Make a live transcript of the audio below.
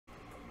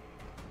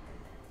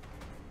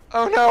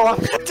Oh no, I'm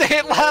gonna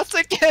date last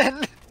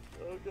again!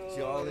 Oh god.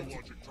 Geology.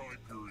 Logic time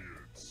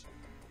periods.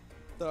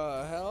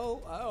 The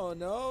hell? I don't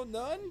know.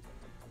 None?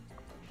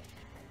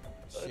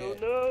 I don't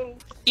Shit. know.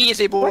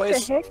 Easy, What the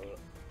boys. heck?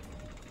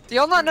 Do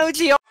y'all not know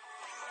Geo?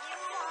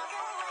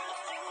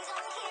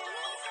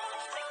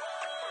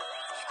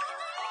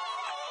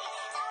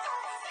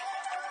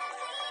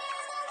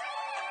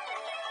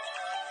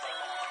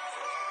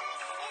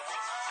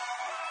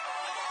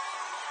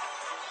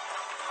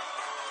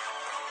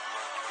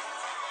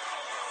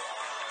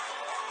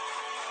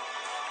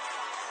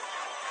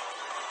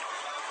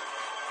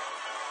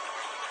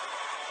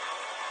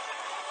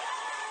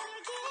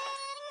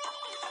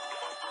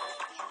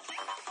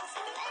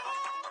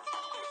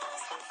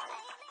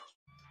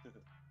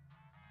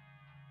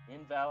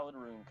 Invalid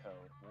rune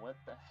code. What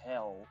the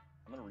hell?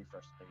 I'm gonna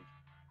refresh the page.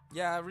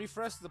 Yeah,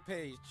 refresh the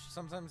page.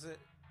 Sometimes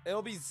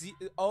it'll be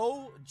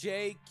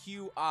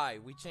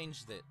OJQI. We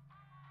changed it.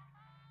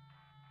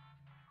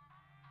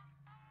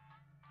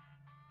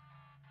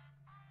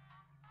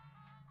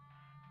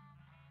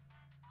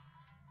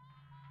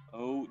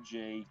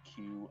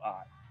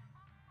 OJQI.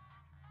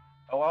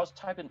 Oh, I was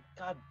typing.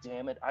 God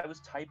damn it! I was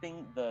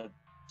typing the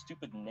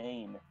stupid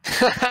name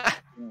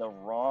in the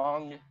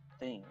wrong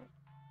thing.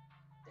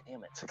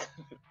 Damn it.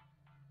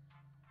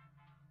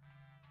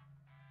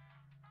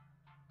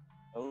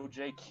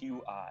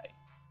 OJQI.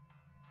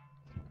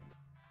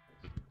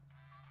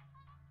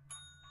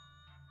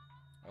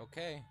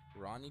 Okay,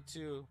 Ronnie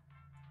 2.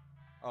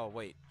 Oh,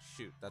 wait.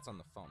 Shoot, that's on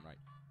the phone, right?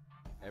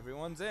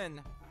 Everyone's in.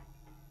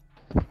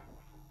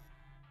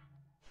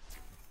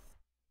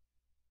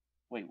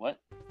 Wait, what?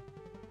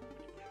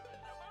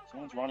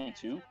 Someone's Ronnie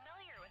too?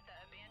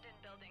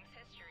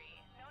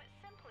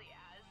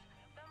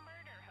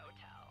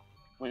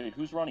 Wait,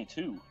 who's Ronnie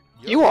 2?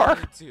 You are.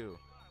 Ronnie 2.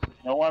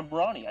 No, I'm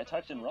Ronnie. I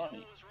typed in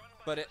Ronnie.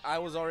 But I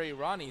was already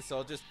Ronnie, so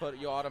I'll just put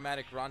your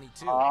automatic Ronnie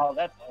 2. Oh,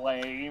 that's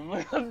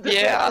lame.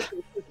 Yeah.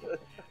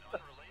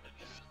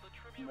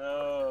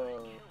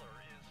 No.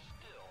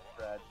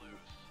 Tragedy.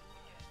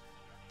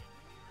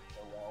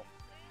 Oh well.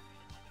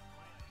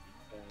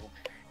 Oh.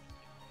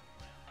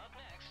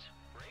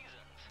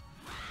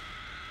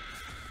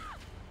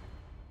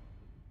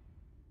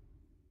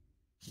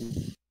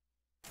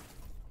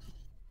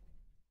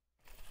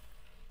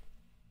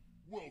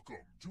 Welcome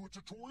to a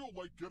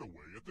tutorial-like getaway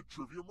at the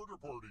Trivia Murder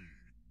Party.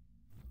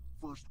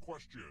 First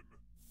question.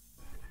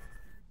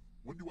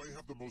 When do I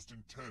have the most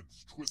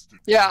intense, twisted...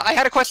 Yeah, I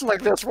had a question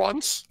like this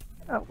once.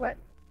 Oh, what?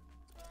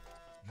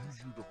 Use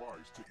your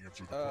device to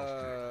answer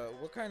the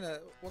question.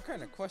 What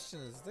kind of question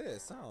is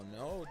this? I don't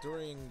know.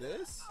 During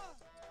this?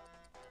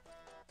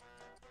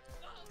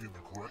 And the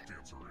correct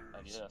answer I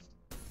is...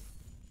 guess.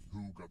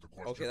 Who got the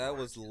question Okay, that right?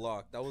 was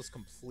luck. That was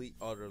complete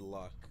utter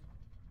luck.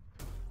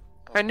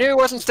 I knew it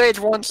wasn't stage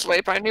 1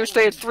 sleep. I knew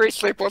stage 3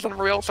 sleep wasn't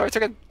real, so I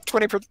took a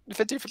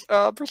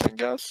 50%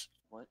 guess.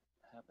 What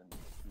happened?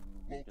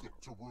 Welcome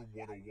to room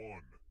 101.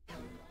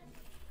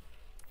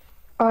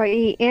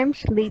 REM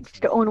sleep's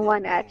the only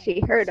one I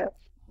actually heard of.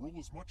 Roll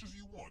as much as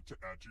you want to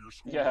add to your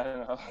score. Yeah, I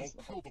know.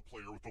 I'll kill the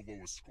player with the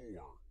lowest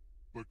score.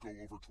 But go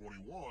over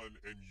 21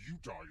 and you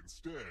die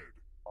instead.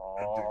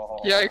 Oh.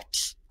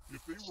 Yikes.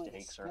 If they roll a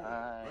Stakes are score,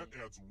 high. that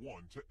adds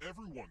 1 to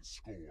everyone's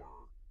score.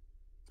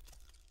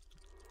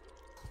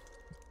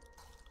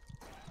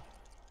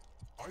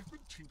 I've been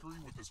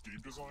tinkering with this game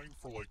design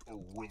for like a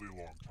really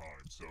long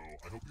time, so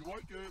I hope you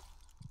like it.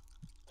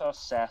 How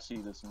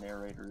sassy this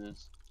narrator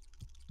is.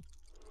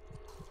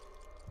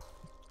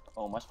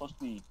 Oh, am I supposed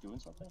to be doing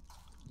something?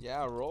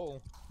 Yeah,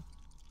 roll.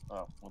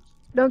 Oh, whoops.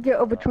 Don't get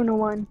over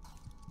 21.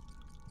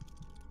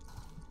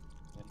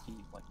 Gotta keep,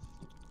 like,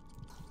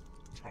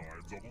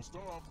 Time's almost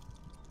up.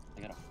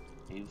 I gotta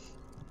save.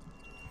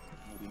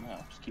 What do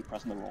now? Just keep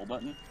pressing the roll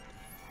button?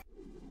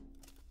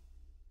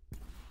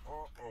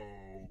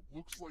 Uh-oh.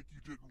 Looks like you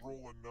didn't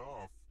roll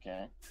enough.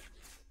 Okay.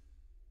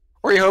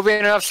 Were you hoping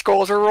enough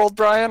skulls were rolled,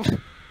 Brian?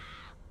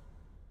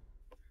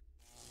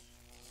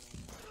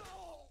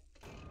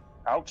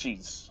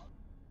 Ouchies.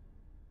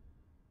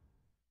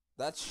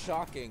 That's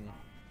shocking.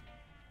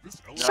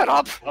 This Shut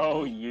up.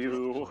 Oh,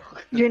 you.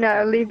 You're not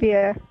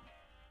Olivia.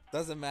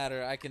 Doesn't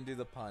matter. I can do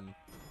the pun.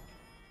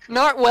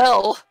 Not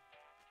well.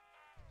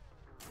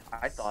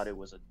 I thought it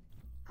was a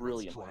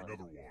brilliant Let's try one.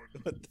 another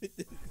one.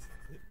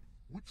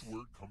 Which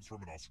word comes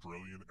from an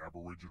Australian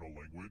Aboriginal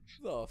language?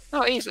 The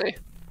Oh, easy.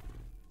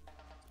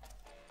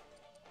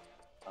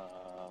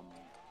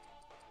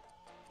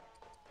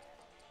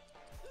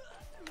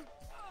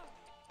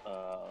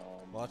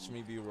 Watch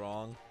me be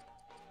wrong.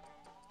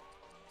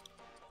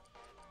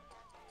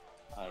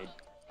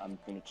 I'm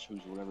gonna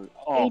choose whatever.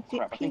 Oh ATP.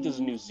 crap! I think this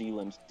is New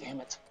Zealand.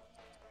 Damn it!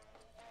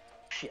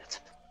 Shit.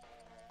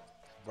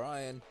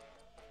 Brian.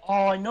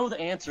 Oh, I know the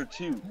answer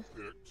too. Who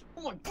picked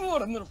Oh my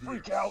god! I'm gonna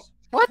freak out.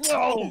 What?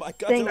 Oh No! my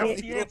god, Dang that it.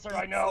 was The answer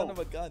I know. Son of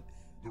a gun.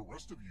 the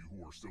rest of you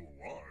who are still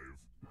alive?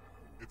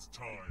 It's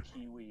time.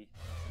 Kiwi.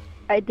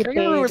 I Kangaroo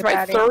debated was my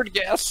about it. third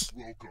guess.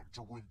 Welcome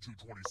to room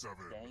 227.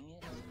 Dang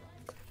it!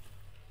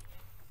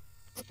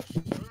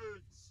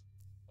 Eggs.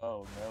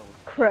 Oh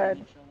no. Crud.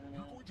 Each other.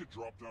 to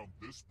drop down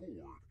this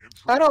board and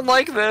I don't try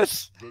like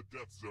this. the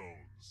death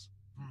zones.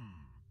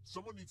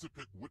 Someone needs to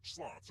pick which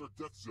slots are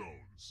death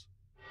zones.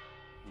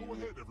 Go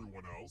ahead,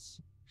 everyone else.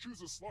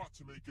 Choose a slot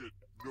to make it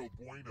no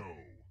bueno.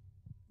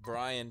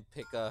 Brian,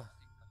 pick a.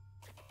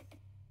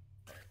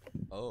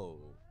 Oh.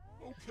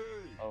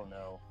 Okay. Oh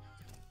no.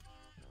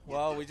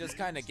 Well, we just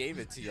kind of gave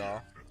it to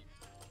y'all.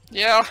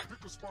 Yeah.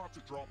 Pick a spot to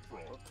drop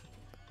from.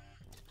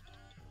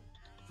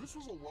 This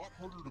was a lot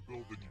harder to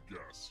build than you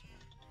guess.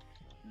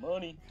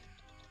 Money.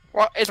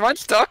 What? Is mine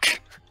stuck?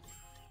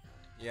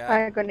 Yeah.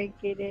 I'm gonna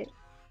get it.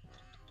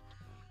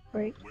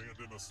 Wait. Land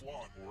in a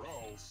slot or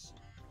else.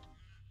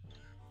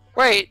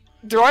 Wait,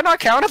 do I not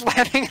count as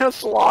landing in a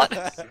slot?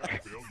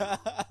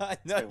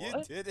 No, Wait, you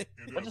what? didn't.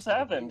 And What as just for the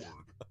happened? board,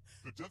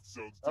 the death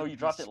zones Oh, didn't you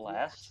dropped do it squat.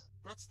 last?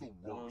 That's the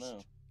I don't worst.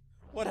 know.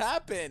 What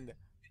happened?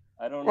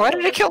 I don't know. Why did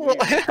it that's kill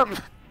weird. him?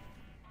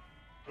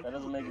 That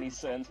doesn't make any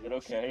sense, but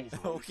okay.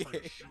 Okay.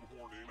 Trying to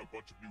shoehorn in a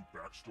bunch of new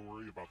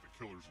backstory about the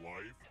killer's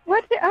life.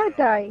 What did I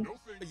die? No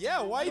thank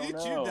Yeah, you. why I don't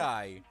did you know.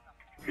 die?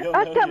 Don't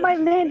I know thought yet.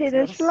 mine landed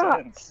Makes in no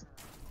slot. sense.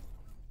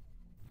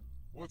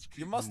 Let's keep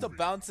You must have moving.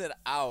 bounced it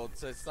out,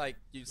 so it's like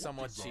you What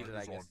somewhat design cheated,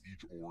 I is guess. on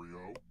each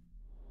Oreo?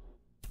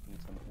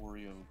 It's an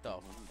Oreo. The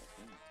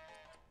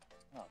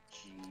Oh,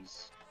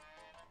 jeez.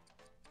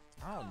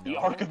 I don't The know.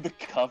 Ark of the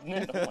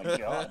Covenant? Oh my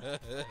god.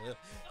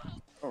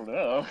 Oh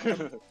no.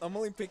 I'm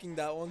only picking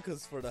that one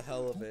because for the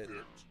hell of it.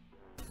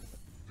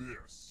 Picked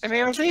this. I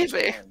mean, it was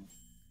easy.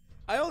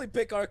 I only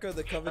pick Ark of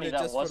the Honey, Covenant that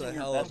just for the wasn't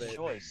your hell of best it.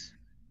 choice.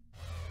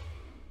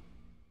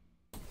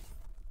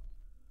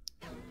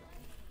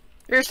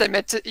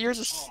 Yours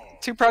is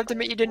too proud to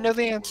admit you didn't know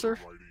the answer.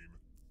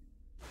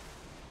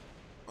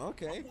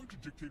 Okay. I'm going to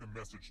dictate a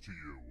message to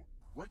you.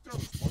 Write down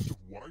as much of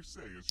what I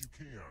say as you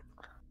can.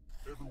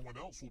 Everyone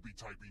else will be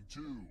typing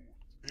too.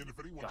 And if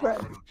anyone does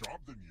a better job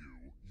than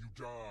you, you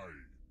die.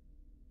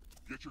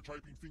 Get your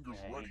typing fingers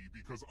Okay. ready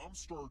because I'm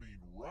starting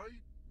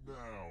right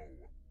now.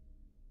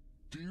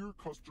 Dear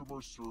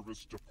Customer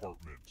Service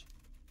Department,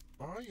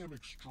 I am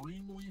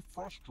extremely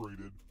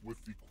frustrated with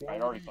the I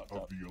already quality fucked of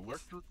up. the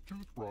electric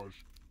toothbrush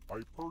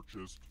I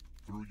purchased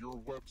through your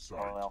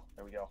website. Oh well,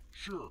 there we go.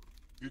 Sure,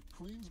 it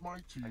cleans my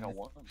teeth I got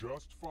one.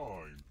 just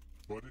fine,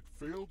 but it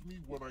failed me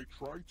when I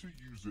tried to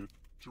use it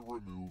to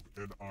remove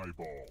an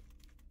eyeball.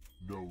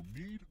 No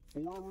need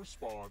for a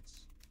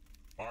response.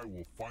 I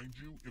will find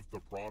you if the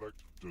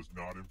product does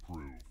not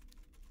improve.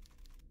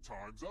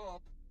 Time's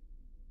up.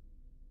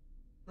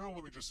 Now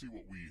let me just see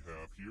what we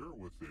have here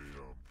with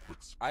a quick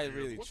scan. I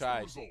really What's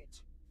tried. the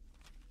result?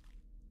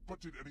 But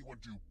did anyone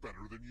do better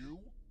than you?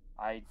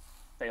 I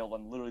failed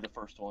on literally the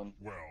first one.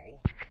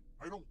 Well,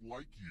 I don't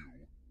like you,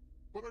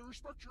 but I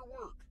respect your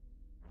work.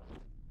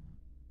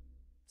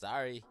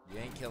 Sorry, you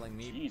ain't killing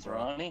me, Jeez, bro.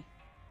 Ronnie.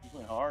 You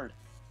went hard.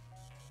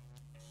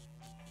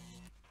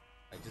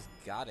 I just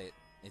got it.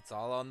 It's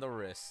all on the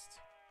wrist.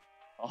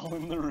 All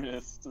in the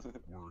wrist.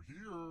 We're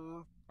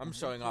here. I'm With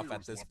showing no off at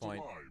players this left point.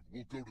 alive,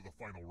 we'll go to the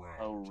final round.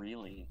 Oh,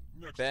 really?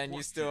 Next Ben, you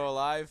question. still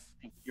alive?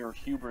 I think your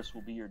hubris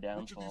will be your Which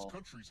of these downfall.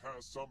 countries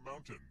has some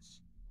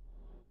mountains?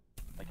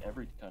 Like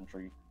every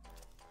country.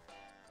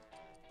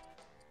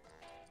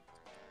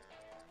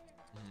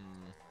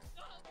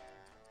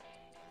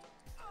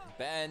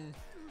 Ben.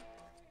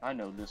 I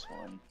know this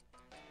one.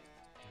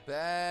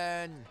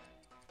 Ben.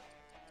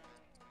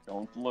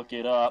 Don't look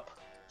it up,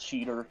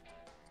 cheater.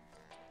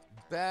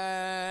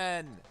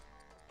 Ben.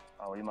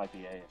 Oh, he might be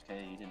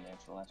AFK. He didn't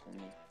answer the last one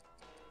either.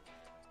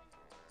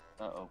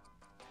 Uh-oh.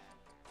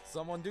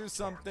 Someone do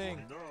something.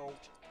 Running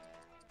out.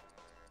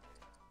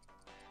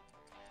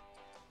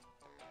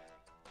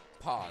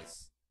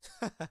 Pause.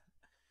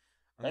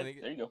 Hey,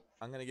 there you go.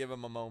 I'm gonna give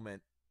him a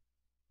moment.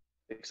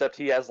 Except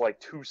he has like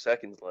 2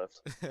 seconds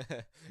left.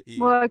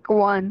 More like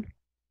one.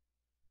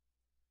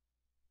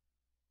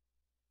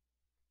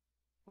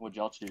 What'd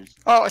y'all choose?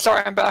 Oh,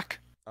 sorry, I'm back.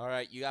 All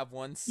right, you have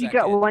 1 You second.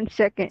 got 1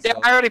 second. Yeah,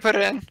 I already put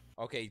it in.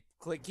 Okay,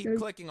 keep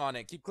clicking on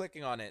it. Keep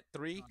clicking on it.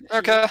 3, 2,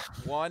 Okay.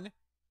 1.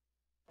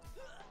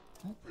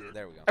 Who picked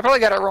There we go. I probably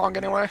got it wrong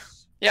anyway.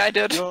 Yeah, I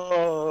did.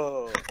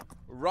 Yo!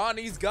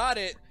 Ronnie's got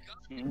it.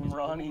 Team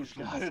Ronnie's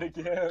got it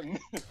again.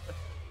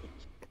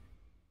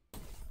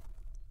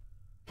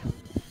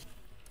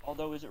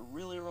 Although, is it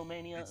really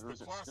Romania, It's or the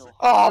is it classic. still...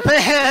 Oh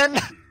man!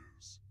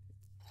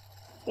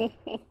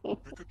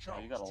 Pick a challenge. Oh,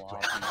 you got a to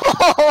lot.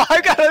 drop. Oh,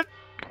 I got it.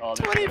 Oh,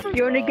 20%.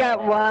 You only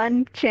got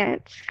 1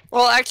 chance.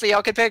 Well, actually,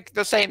 I could pick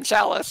the same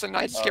chalice, and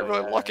I just get Oh,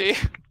 really yeah. lucky.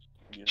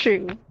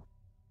 True.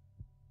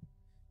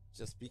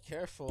 Just be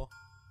careful.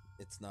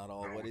 It's not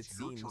all Now what it it's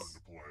your seems. turn to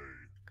play.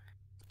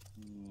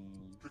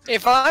 Hmm. Pick a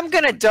If challenge. I'm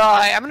gonna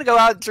die, I'm gonna go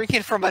out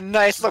drinking from a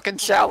nice looking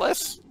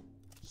chalice.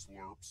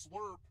 Slurp,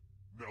 slurp.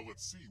 Now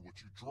let's see what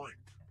you drink.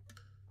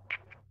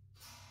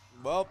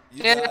 Well,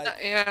 you Yeah, died.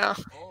 yeah.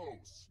 Oh,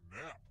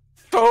 snap.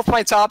 Both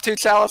my top 2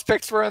 chalice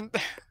picks were in.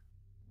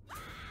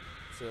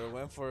 Should've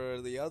went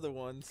for the other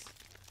ones.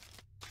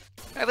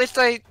 At least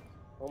I.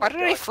 Oh Why my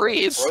did I God,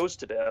 freeze? Froze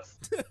to death.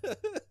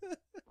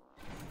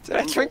 Did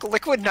I drink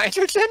liquid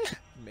nitrogen? I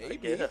Maybe.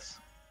 guess.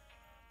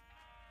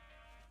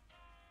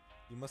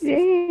 You must have...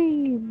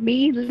 Yay!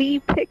 Me, Lee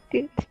picked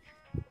it.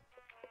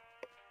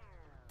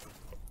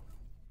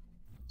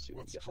 See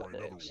what Let's we try got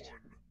another next. one.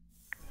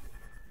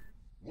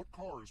 What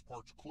car is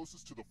parked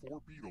closest to the 4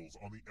 Beatles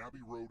on the Abbey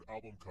Road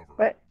album cover?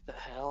 What? The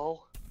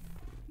hell?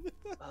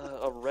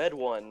 A red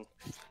one.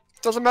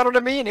 Doesn't matter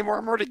to me anymore.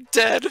 I'm already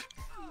dead.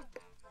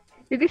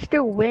 You can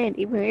still win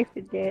even if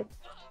you're dead.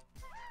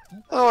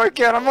 Oh my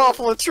god, I'm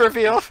awful at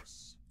trivia.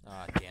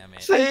 Ah, damn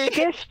it. See? I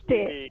guessed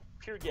it. Hey,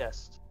 pure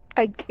guess.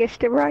 I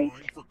guessed it right.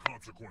 Time for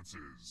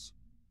consequences.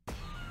 Oh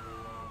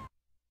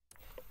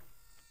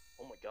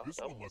my god, This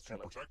that one one was lets you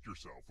kind of... protect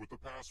yourself with the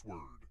password.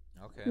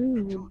 Okay.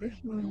 Enter Ooh, this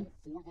a one.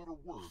 real 4-letter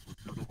word with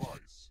your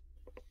device.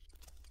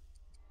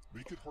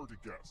 Make it hard to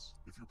guess.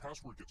 If your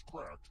password gets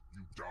cracked,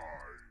 you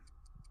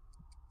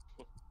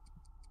die.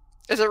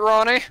 Is it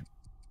Ronnie?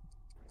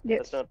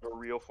 Yes. That's not a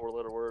real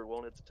 4-letter word,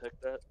 won't it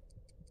detect that?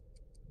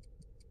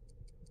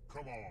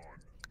 Come on.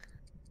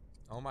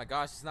 Oh my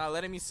gosh, it's not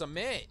letting me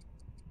submit.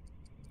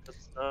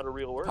 That's not a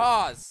real word.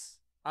 Pause.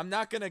 I'm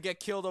not gonna get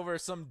killed over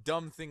some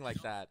dumb thing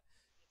like that.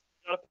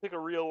 You gotta pick a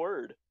real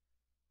word.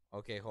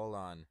 Okay, hold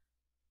on.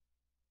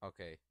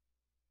 Okay.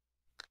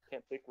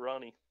 Can't pick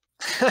Ronnie.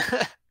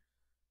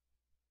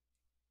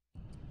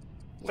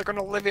 Like an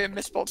Olivia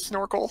misspelled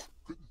snorkel.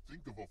 Couldn't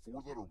think of a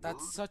 4-letter word?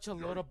 That's such a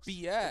load of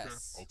Yikes.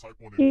 BS. Okay, I'll type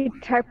one You in for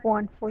you. type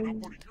one for And I'm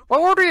you. putting your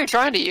What word are you password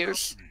trying to in the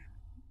use? destiny.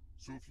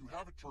 So if you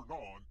have it turned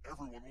on,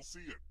 everyone will see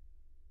it.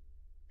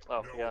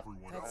 Oh, Now yeah.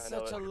 everyone That's I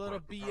know such a it. load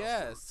of Crack the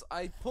password. BS.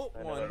 I put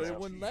I know one, it. but it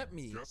wouldn't let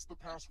me. Guess the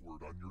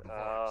password on your device.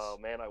 Oh,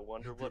 man, I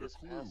wonder You what get his a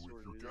clue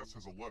password if your is. guess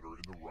has a letter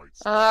in the right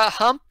spot.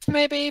 Hump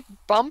maybe?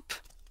 Bump?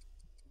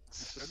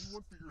 If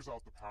anyone figures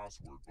out the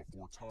password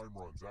before time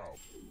runs out,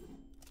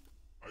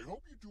 I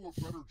hope you do a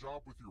better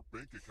job with your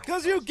bank account.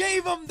 Cause you password.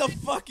 gave him the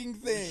fucking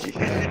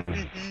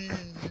thing.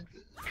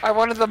 I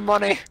wanted the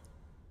money.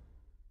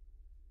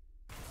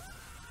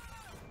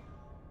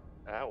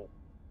 Ow.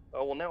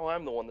 Oh, well, now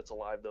I'm the one that's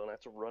alive, though, and I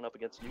have to run up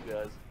against you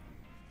guys.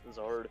 This is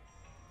hard.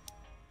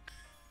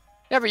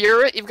 Yeah, but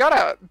you've got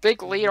a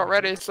big lead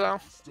already, so.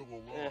 Still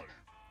alive.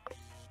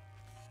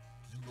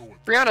 You know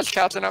what Brianna's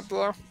catching up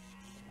though.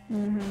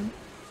 Mm-hmm.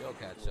 She'll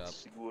catch up. Let's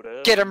see what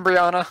else. Get him,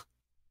 Brianna.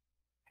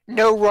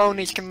 No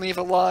Ronies can leave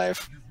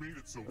alive. You've made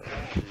it so far,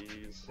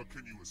 Jeez. but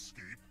can you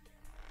escape?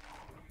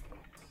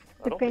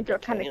 I don't Depends think I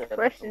what kind can. of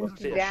questions I'm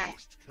a you fish. got.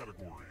 First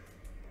category.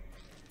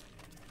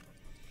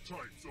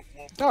 Types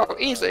of lumber. Oh,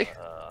 easy.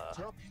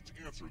 Tap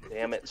each answer that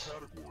Damn fits it. the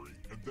category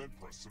and then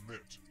press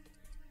submit.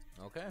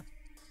 Okay.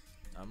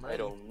 I'm I ready.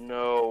 don't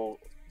know.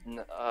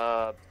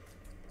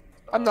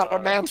 I'm not a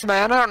man's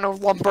man, I don't know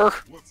lumber.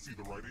 Let's see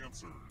the right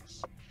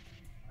answers.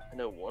 I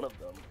know one of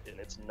them, and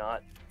it's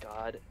not.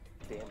 God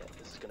damn it!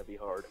 This is gonna be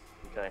hard.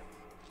 Okay.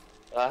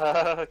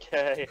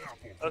 Okay.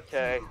 Apple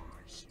Okay.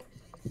 computers.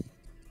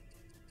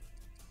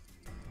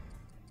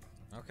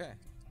 Okay.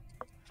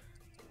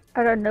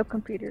 I don't know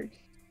computers.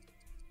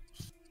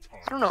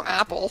 I don't know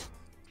Apple.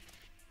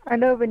 I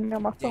don't even know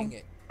my Dang phone.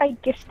 it. I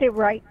guessed it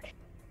right.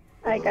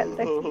 I got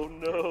lucky. Oh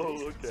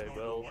no. Okay.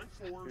 Well,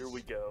 here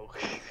we go.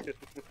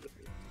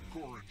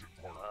 Core engine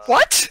parts.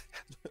 What?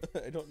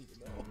 I don't even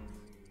know.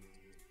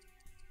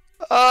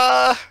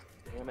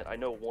 Damn it! I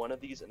know one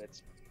of these, and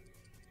it's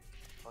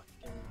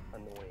fucking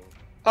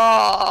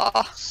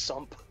annoying.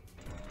 Sump.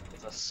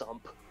 It's a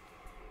sump.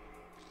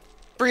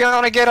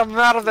 Brianna, get him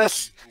out of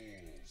this.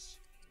 Tools.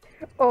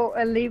 Oh,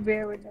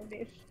 Olivia would know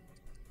this.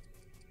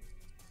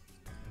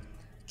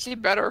 She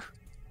better.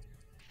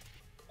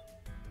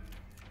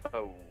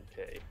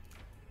 Okay.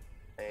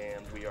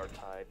 And we are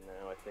tied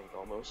now, I think,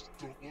 almost.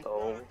 Don't look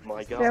Oh back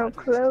my because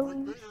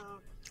God. the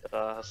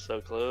So answer's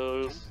right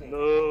close. there. So close. Don't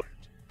No. look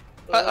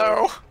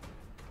Uh-oh.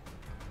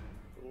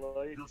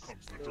 right. Here Lights.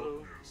 comes the No.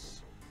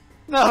 darkness.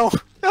 No.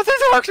 Nothing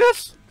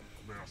darkness.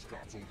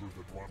 Mascots older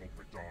than Ronald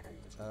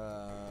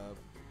McDonald.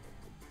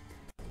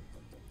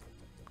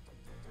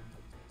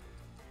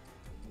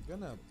 I'm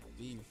gonna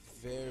be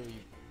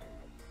very...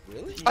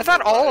 Really? I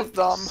thought all of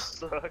them.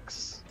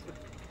 Sucks.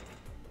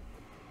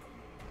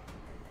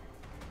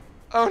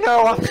 Oh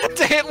no, I'm gonna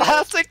date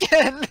last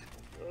again.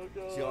 Oh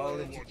god. Y'all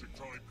We're in- watching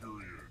time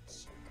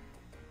periods.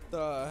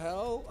 The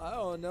hell? I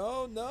don't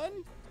know. None?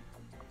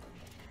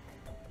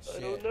 I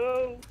Shit. don't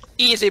know.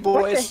 Easy,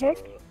 What boys. the heck?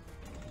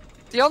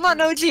 Do y'all not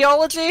know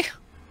geology?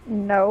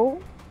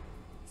 No.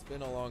 It's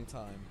been a long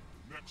time.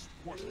 Next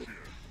question.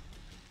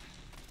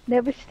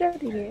 Never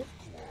studied it.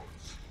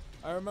 Claws.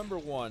 I remember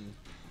one.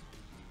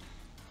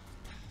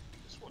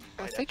 This one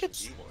I might think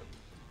actually it's- be one.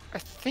 I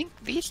think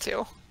these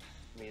two.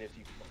 I mean, if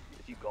you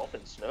golf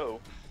in snow,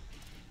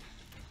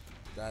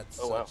 That's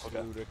Oh, wow, such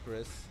okay.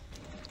 ludicrous.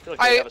 I feel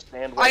like they have a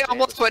sand wedge I and a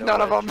almost put snow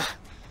none of wedge. them.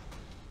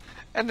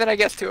 And then I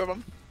guessed two of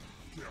them.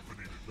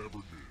 Caffeinated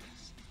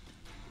beverages.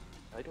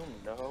 I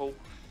don't know.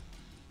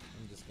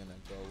 I'm just gonna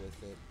go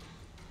with it.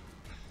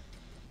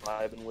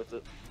 Vibing with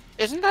it.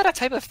 Isn't that a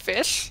type of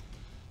fish?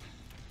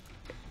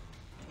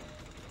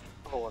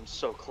 Oh, I'm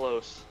so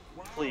close.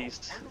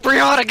 Please.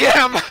 Brianna, get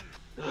him!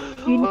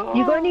 You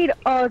gonna need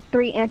all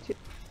three answers.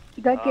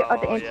 You gotta get all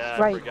the Oh, answers yeah, I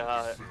right.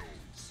 forgot.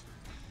 Fills.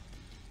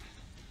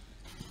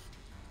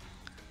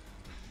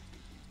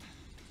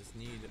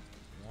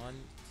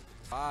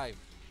 5.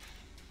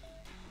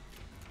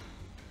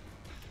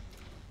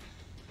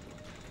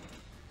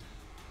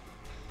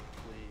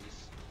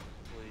 Please.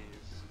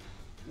 Please.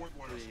 One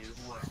last Please.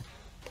 trap.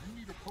 You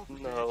need a perfect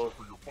No. answer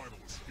for your final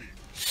escape.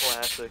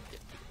 Classic.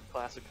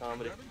 Classic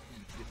comedy. That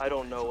includes the I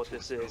don't know what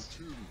choice this now, is.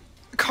 too.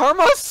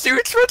 Karma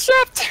Sutra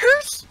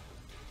chapters?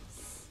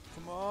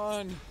 Come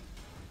on.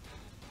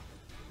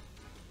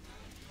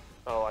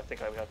 Oh, I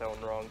think I got that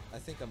one wrong. I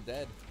think I'm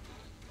dead.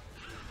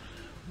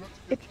 You have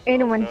to It's get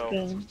anyone's no.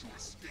 game. to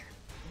escape.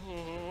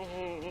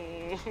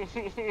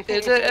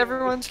 Is it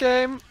everyone's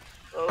game?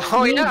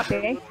 Oh, yeah.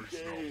 Okay.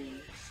 okay.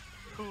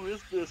 Who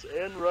is this?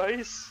 Anne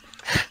Rice?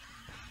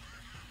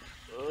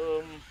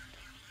 Um.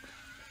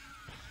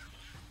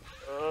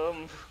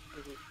 Oh,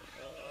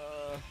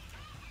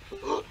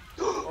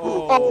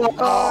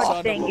 Oh, son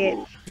of dang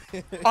a-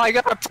 it. I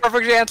got a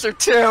perfect answer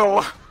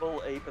too.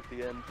 Full ape at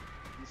the end.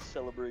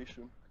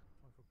 Celebration.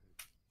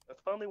 I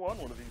finally won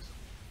one of these.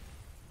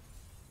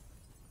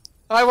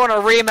 I want a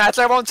rematch.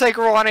 I won't take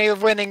Ronnie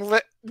winning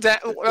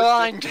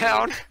lying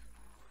down.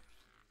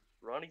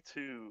 Ronnie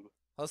 2.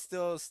 I'm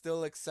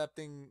still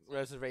accepting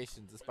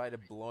reservations despite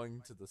it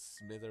blowing to the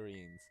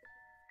smithereens.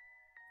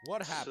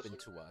 What happened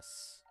to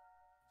us?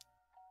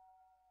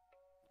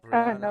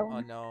 I don't Brianna know.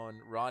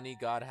 unknown. Ronnie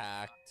got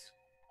hacked.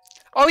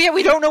 Oh yeah,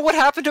 we don't know what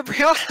happened to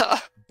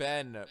Brianna.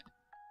 Ben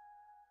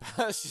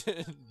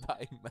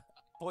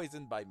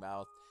poisoned by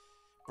mouth.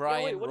 Oh,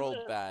 Brian wait, what is rolled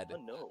that? bad.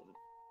 Unknown.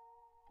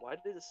 Why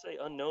did it say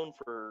unknown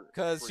for?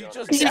 'Cause he Brianna?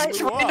 just He Yeah, just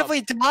blew up.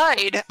 randomly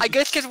died. I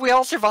guess because we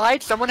all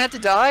survived, someone had to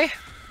die.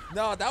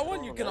 No, that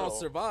one you Oh, can all no.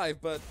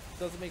 survive, but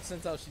doesn't make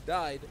sense how she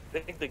died. I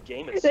think the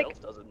game It's itself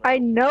like, doesn't. I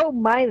know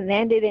mine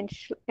landed in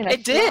a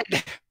It did.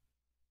 slot.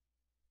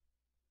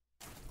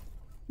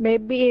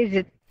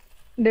 Maybe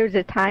there's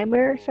a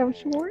timer of some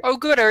sort? Oh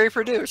good, I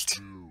reproduced.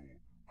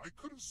 I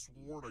could have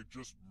sworn I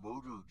just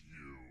murdered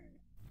you.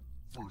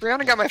 First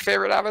Brianna got my question.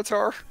 favorite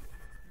avatar.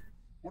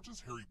 What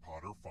does Harry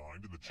Potter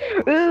find in the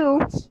Chamber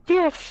Ooh, of Secrets?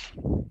 yes!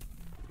 Use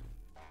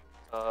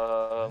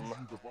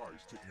your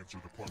device to answer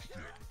the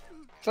question.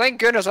 Thank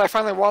goodness I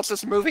finally watched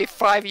this movie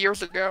 5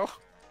 years ago.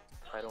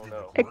 I don't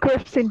know. A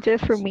question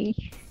just for me.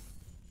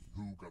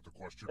 Who got the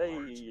question right?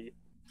 Hey.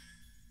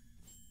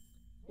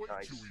 Way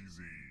Nice. too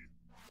easy.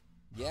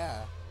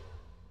 Yeah.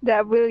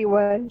 That really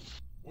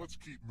was. Let's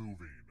keep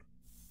moving.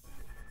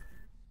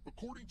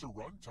 According to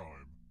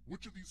runtime,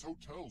 which of these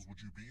hotels would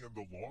you be in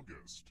the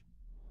longest?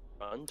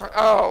 Runtime.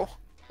 Oh,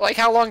 like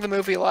how long the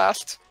movie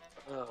lasts?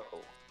 Oh.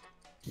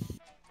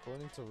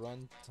 According to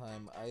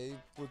runtime, I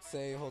would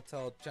say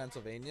Hotel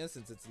Transylvania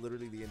since it's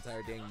literally the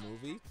entire dang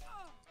movie.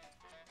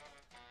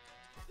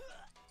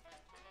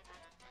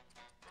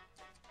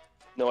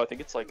 No, I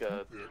think it's like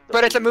a.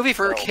 But it's a movie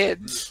for itself.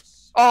 kids.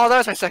 This. Oh, that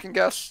was my second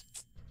guess.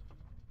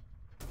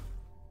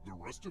 The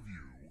rest of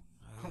you,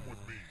 come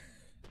with me.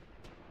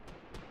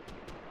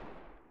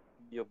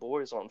 Your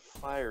boy's on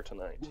fire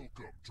tonight. Welcome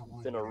to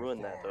Room Gonna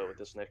ruin that though 105. with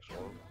this next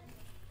one.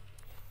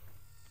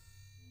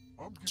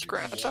 I'm giving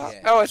Scratch you that.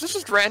 Yeah. Oh, is this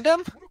just random?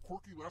 What a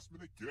quirky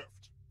last-minute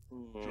gift.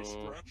 Just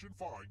Hmm. scratch and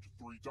find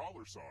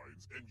 $3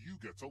 signs, and you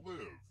get to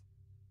live.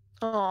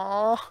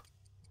 Aww.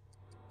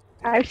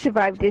 I've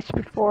survived this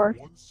before.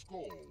 One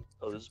skull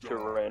Oh, this is to pure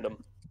die.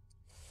 random.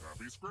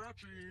 Happy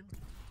scratching.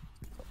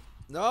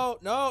 No,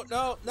 no,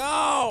 no,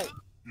 no!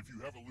 If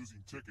you have a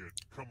losing ticket,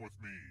 come with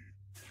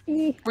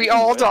me. We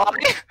all die.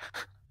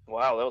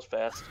 Wow, that was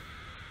fast.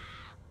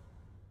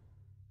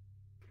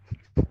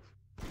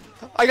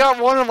 I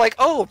got one, I'm like,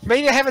 oh,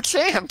 maybe I have a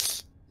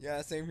chance.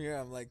 Yeah, same here.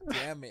 I'm like,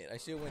 damn it, I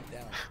should have went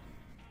down.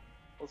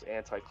 That was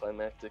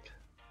anticlimactic.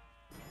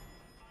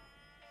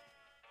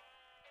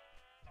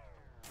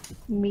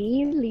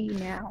 Melee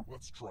now.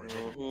 Let's try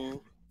another one.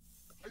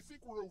 I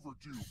think we're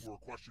overdue for a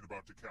question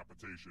about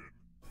decapitation.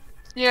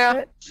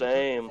 Yeah.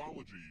 Same.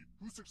 Pathology,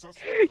 who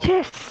successfully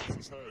Yes! carved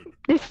his head?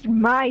 This is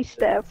my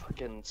stuff.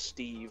 Fucking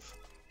Steve.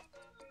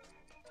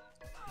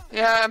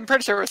 Yeah, I'm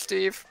pretty sure it was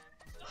Steve.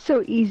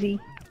 So easy.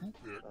 Who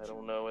picked I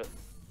don't know it.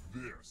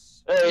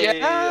 this? Hey,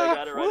 Yeah, I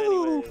got it right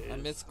woo. anyway. I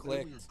Only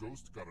misclicked. a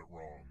ghost got it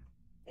wrong.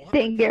 I'll have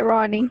Dang to it, count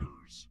Ronnie.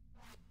 letters.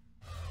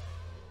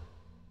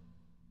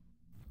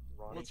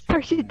 Ronnie. Let's keep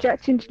Percy moving.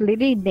 Jackson's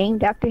literally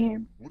named after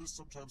him. What is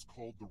sometimes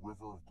called the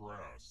River of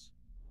Grass?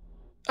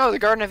 Oh, the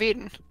Garden of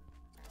Eden.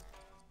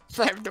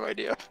 I have no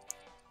idea.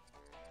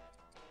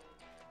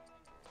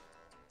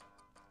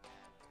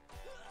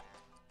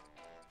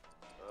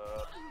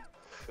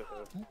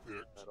 Who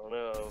picked I don't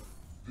know.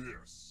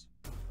 this?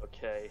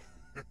 Okay.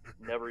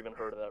 Never even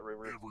heard of that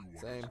river. Everyone.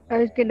 Same. I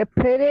was gonna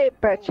put it,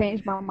 but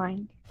changed my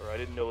mind. Or I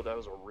didn't know that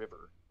was a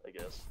river, I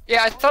guess.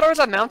 Yeah, I thought it was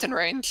a mountain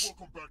range.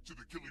 Welcome back to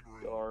the killing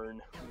room.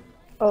 Darn.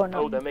 Oh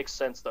no. Oh, that makes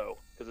sense though.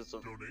 Because it's a.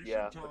 Donation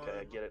Yeah, time. okay,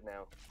 I get it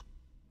now.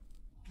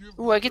 Give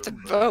Ooh, I get to me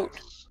vote.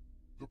 this.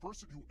 The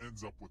person who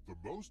ends up with the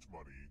most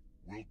money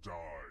will die.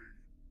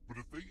 But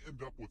if they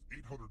end up with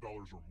 $800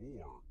 or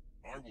more,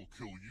 I will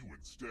kill you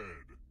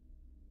instead.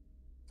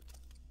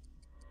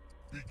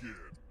 Begin.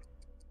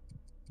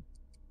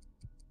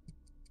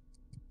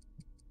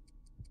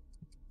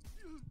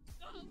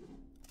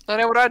 I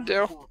know what I'd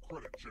do. For a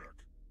credit check.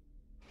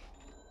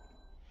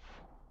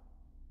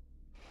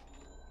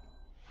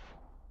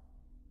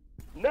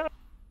 No.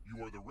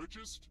 You are the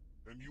richest,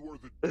 and you are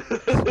the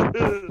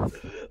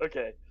deadest.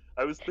 Okay,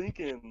 I was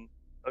thinking.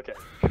 Okay,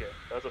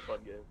 that was a fun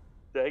game.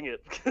 Dang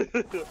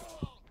it.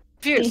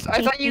 Fuse,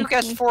 I thought you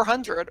guessed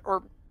 400,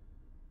 or...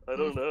 I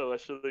don't know. I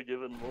should have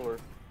given more.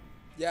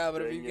 Yeah,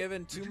 but if Dang you'd it.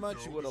 given Did too you much,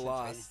 know you would have this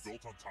hotel was lost.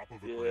 built on top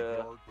of a Yeah.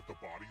 graveyard, but the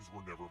bodies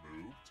were never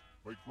moved?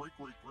 My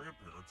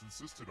great-great-grandparents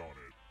insisted on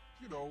it.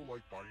 You know,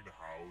 like buying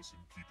a house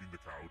and keeping the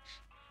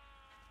couch.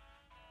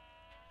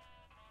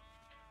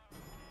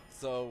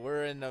 So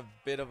we're in a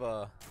bit of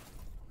a...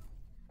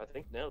 I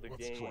think now the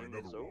Let's try game another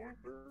is one.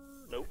 over.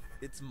 Nope.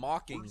 It's Where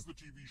mocking. does the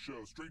TV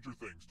show Stranger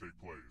Things take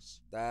place?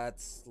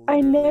 That's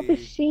I never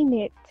literally... seen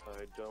it.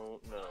 I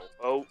don't know.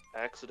 Oh,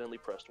 accidentally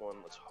pressed one.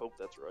 Let's hope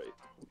that's right.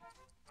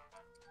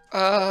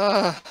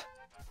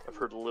 I've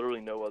heard literally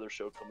no other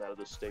show come out of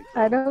this state.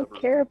 I don't ever.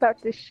 care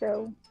about this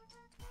show.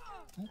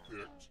 Who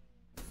picked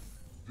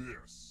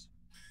this?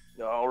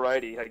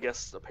 Alrighty, I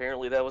guess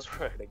apparently that was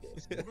right, I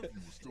guess. One of you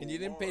is still And you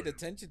didn't pay alive.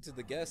 attention to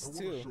the I guests want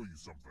to too. show you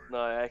something. No,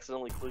 I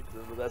accidentally clicked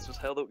it, but that's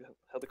just how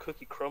the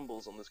cookie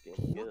crumbles on this game.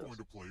 We're Yes. going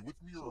to play with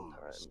mirrors.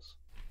 Sometimes.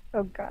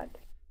 Oh god.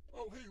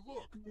 Oh, hey,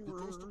 look! The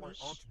ghost of my Mirrors.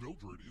 Aunt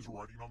Mildred is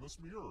writing on this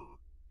mirror.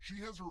 She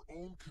has her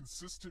own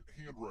consistent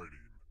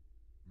handwriting.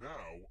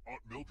 Now,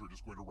 Aunt Mildred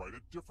is going to write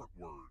a different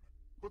word.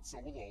 But so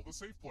will all the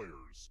safe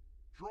players.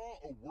 Draw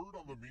a word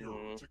on the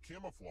mirror to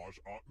camouflage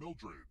Aunt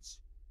Mildred's.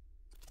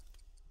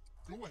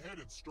 Go ahead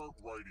and start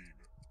writing.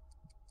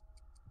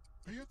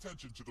 Pay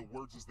attention to the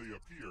words as they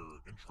appear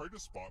and try to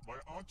spot my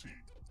auntie.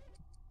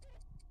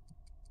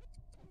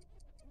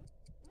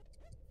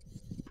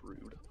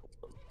 Rude.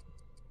 Hold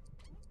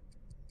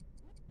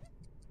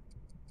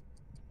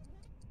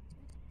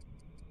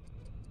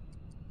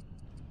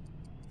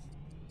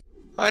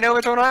I know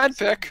which one I'd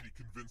So pick. many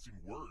convincing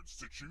words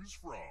to choose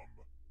from.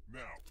 Now,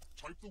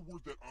 type the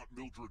word that Aunt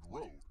Mildred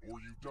wrote, or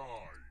you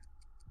die.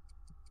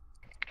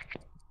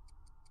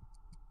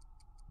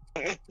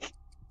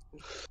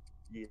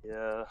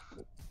 Yeah.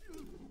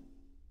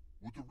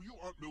 Would the real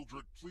Aunt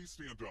Mildred please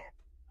stand up?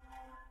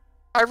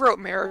 I wrote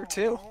mirror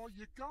too. Oh,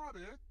 you got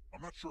it.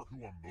 I'm not sure who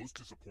I'm most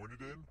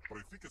disappointed in, but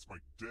I think it's my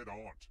dead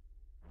aunt.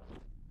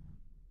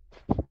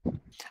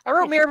 I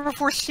wrote mirror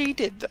before she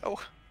did, though.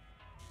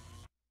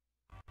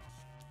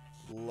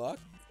 Luck,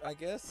 I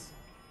guess?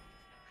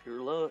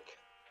 Pure luck.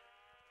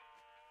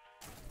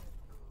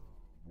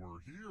 We're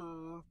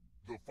here.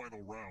 The final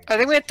round. I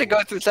think we have to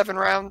go through 7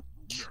 rounds.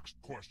 Next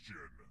question.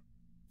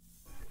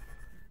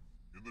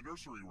 In the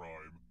nursery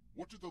rhyme,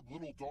 what did the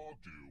little dog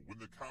do when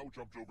the cow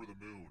jumped over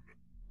the moon?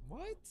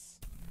 What?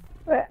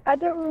 But I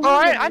don't remember. Oh,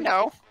 I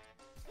know.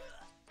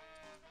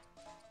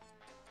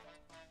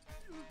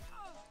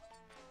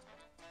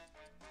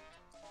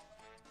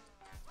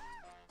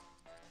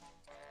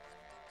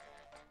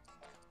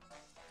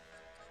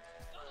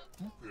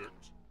 Who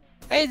picked?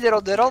 Hey,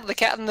 diddle diddle, the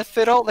cat and the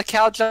fiddle, the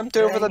cow jumped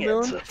over the Dang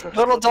moon, it.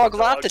 little dog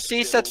laughed, the Dog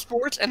sea said fiddle.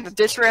 sports, and the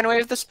dish ran away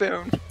with the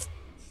spoon.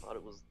 Thought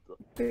it was the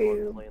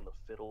Boo. dog playing the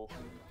fiddle.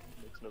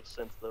 Makes no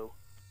sense though.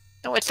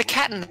 No, it's the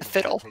cat and the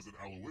fiddle. Cousin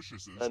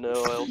Aloysius is. I know. I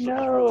also just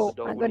No, realized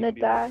the dog I'm wouldn't gonna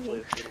be able to die. play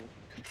a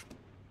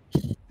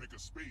fiddle. Pick a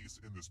space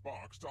in this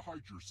box to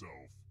hide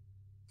yourself.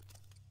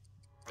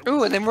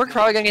 Ooh, and then we're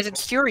probably gonna get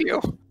to steer you.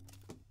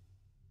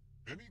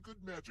 Any good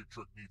magic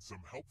trick needs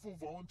some helpful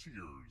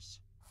volunteers.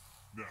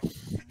 Now,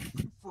 can you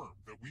confirm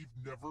that we've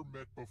never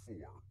met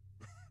before?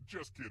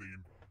 Just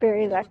kidding.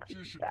 Very You're the likely to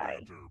magician die.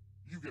 banter.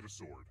 You get a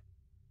sword.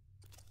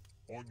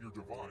 On your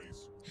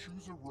device,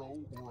 choose a row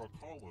or a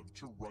column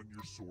to run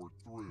your sword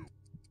through.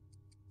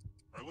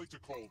 I like to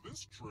call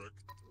this trick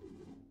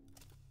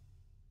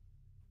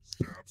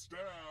stab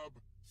stab.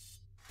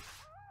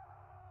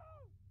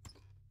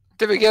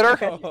 Did we get her?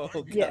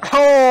 Oh, Yeah. God.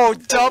 Oh,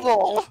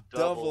 double!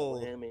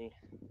 Double. whammy.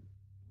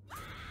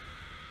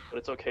 But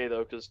it's okay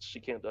though, because she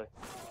can't die.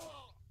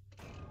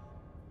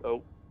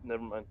 Oh,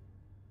 never mind.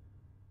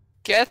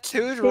 Guess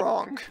who's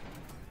wrong?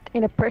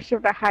 And the person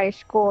with the highest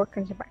score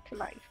comes back to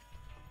life.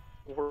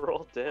 We're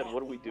all dead.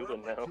 What are we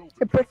doing now?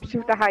 The person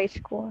with the highest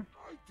score.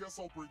 I guess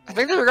I'll bring I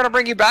think they were gonna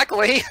bring you back,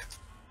 Lee.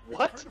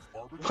 What?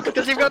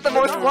 Because you've got the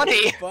most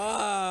money. Fuck!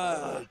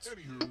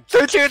 Anywho,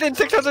 So choosing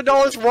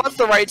 $600 was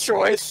the right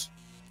choice.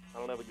 I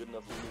don't have a good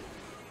enough loot.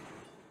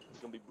 It's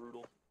gonna be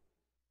brutal.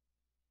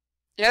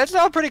 Yeah, it's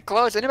all pretty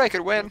close. Anybody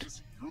could win.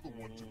 Legacy, you're the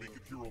one to make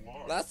it here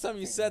alive. Last time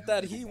you said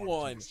that, he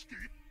won.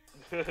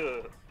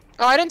 Oh,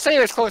 I didn't say it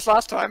was close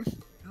last time.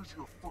 Here's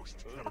your first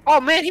category.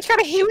 Oh man, he's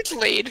got a huge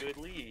lead. Good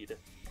lead.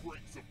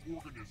 Ranks of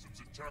organisms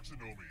in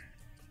taxonomy.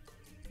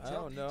 I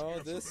don't know.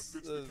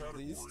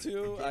 These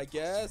two, I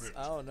guess.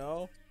 I don't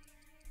know.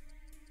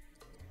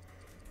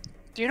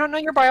 Do you not know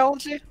your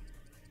biology?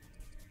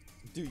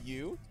 Do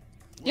you?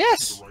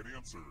 Yes. The right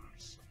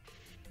answers.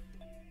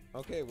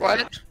 Okay. Well,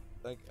 What?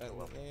 like,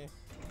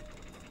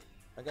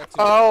 I got two.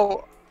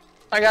 Oh,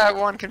 I got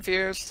one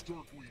confused.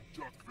 Darkly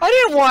duck. I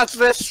didn't watch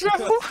this show.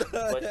 What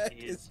the What heck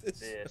is is this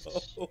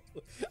this? show?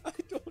 I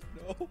don't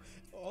know.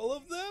 All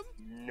of them?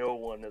 No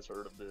one has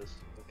heard of this.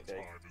 Okay,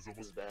 Time is this is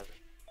almost bad.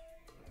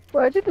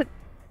 Well, I did it.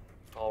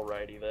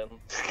 Alrighty then.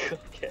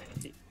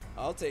 Okay.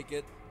 I'll take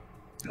it.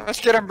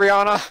 Let's get him,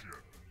 Brianna.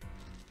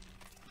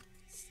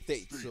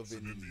 States of States in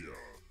India. India.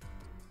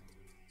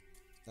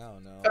 Oh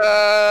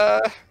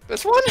no.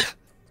 This one?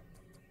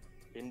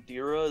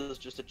 Indira is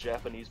just a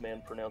Japanese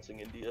man pronouncing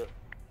India.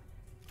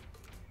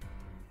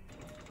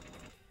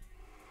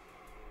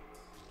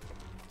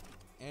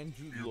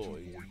 Andrew Andrew Lloyd.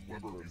 Lloyd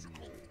Webber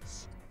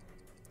musicals.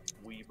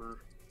 Weber.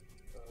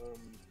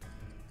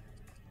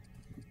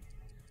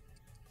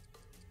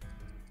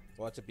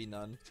 Watch it be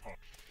none. I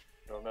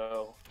don't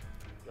know.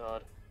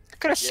 God. I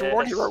could have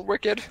sworn he Yes. wrote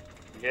Wicked.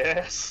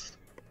 Yes.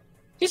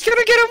 He's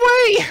gonna get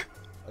away!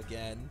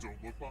 Again.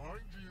 Don't look behind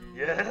you.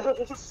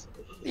 Yes.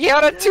 He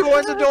had a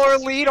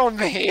 $200 lead on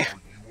me. Are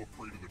you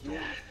afraid of the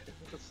dark?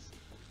 Yes.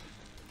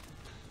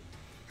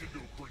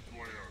 Endocrine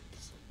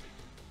glands.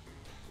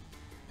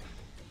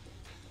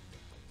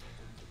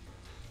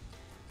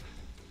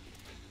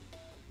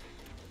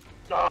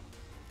 Ah,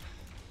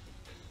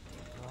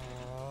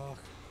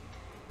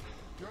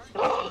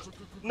 Oh,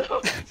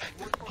 no.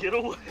 Get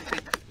away.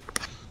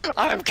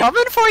 I'm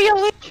coming for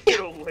you, Lee. Get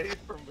away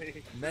from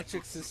me.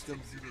 metric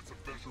systems. Units of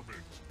measurement.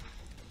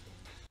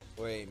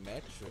 Wait,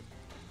 metric.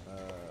 I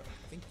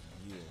think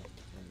you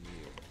and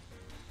you.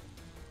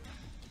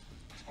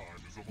 Time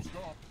is almost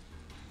up.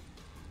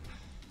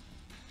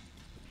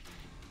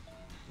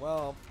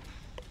 Well,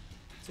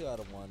 2 out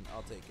of 1.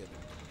 I'll take it.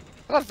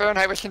 I thought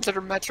Fahrenheit was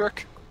considered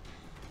metric.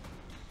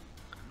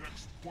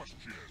 Next question.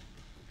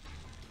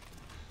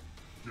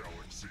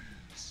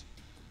 Galaxies.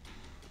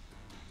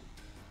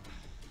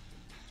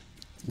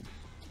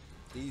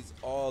 These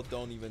all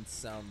don't even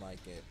sound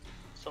like it.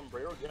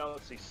 Sombrero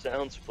Galaxy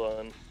sounds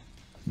fun.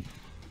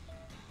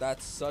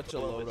 That's such a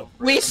Well, load it's of.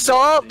 We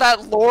saw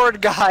that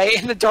Lord guy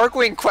in the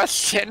Darkwing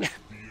question.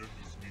 The end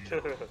is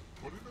near,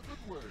 but in a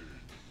good way.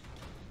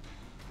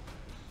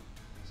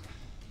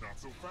 Not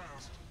so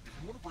fast. If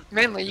you want to break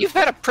Mainly, you've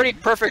had a pretty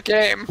perfect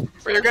game,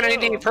 but you're gonna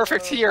need to be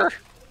perfect here.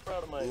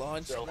 Proud of myself.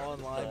 Launch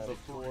online Uh,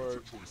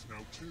 before. choice now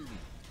too.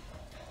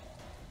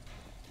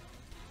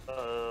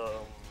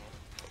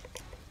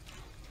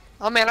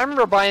 Oh man, I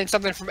remember buying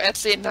something from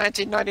Etsy in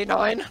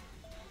 1999.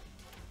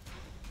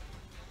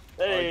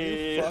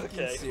 Hey, fucking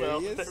okay,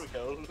 well, serious?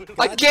 there we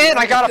go. Again,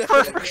 I got a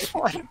perfect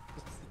one.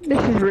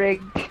 This is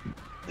rigged.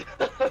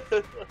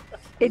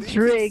 It's Lee's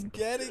rigged.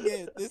 getting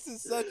it. This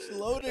is such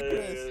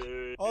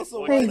ludicrous.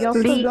 Also, Hey, why y'all not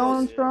still this-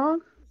 going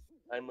strong?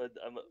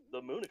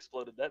 The moon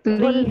exploded that time.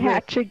 Lee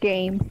hatch a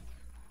game.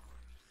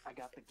 I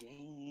got the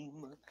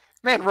game.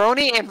 Man,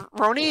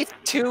 Roni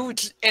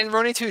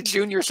 2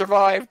 Junior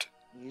survived.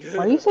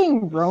 Why are you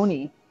saying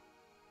Roni?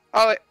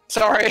 Oh,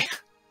 sorry.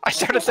 I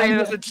started saying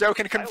it as a joke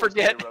and couldn't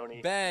forget.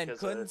 Ben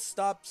couldn't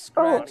stop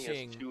Ronnie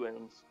scratching. has 2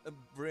 ends.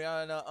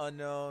 Brianna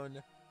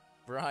unknown.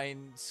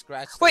 Brian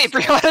scratched. Wait,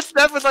 his head. Brianna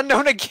Smith was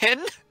unknown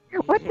again?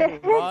 What the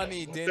heck?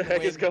 Ronnie What didn't the heck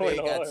win is going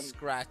big at on?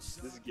 scratch.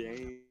 This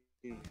game.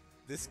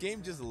 This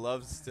game just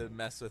loves to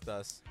mess with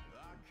us.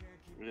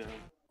 Yeah.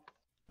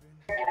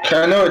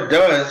 I know it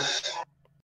does.